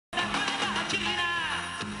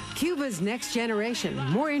Cuba's next generation,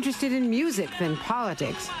 more interested in music than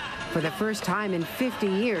politics. For the first time in 50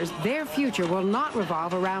 years, their future will not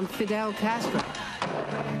revolve around Fidel Castro.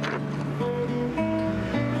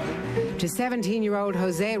 To 17-year-old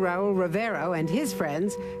Jose Raul Rivero and his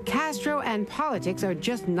friends, Castro and politics are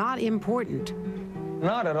just not important.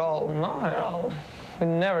 Not at all, not at all. We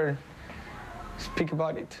never speak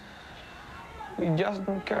about it. We just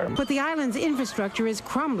don't care. But the island's infrastructure is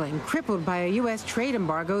crumbling, crippled by a U.S. trade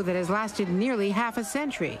embargo that has lasted nearly half a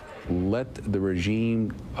century. Let the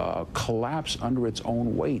regime collapse under its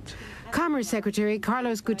own weight. Commerce Secretary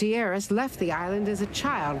Carlos Gutierrez left the island as a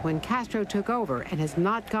child when Castro took over and has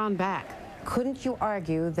not gone back. Couldn't you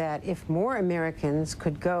argue that if more Americans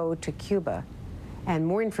could go to Cuba and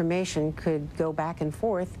more information could go back and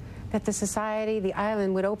forth, that the society, the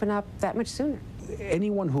island, would open up that much sooner?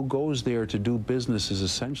 Anyone who goes there to do business is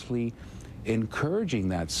essentially encouraging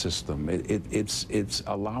that system. It's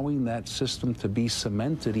allowing that system to be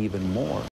cemented even more.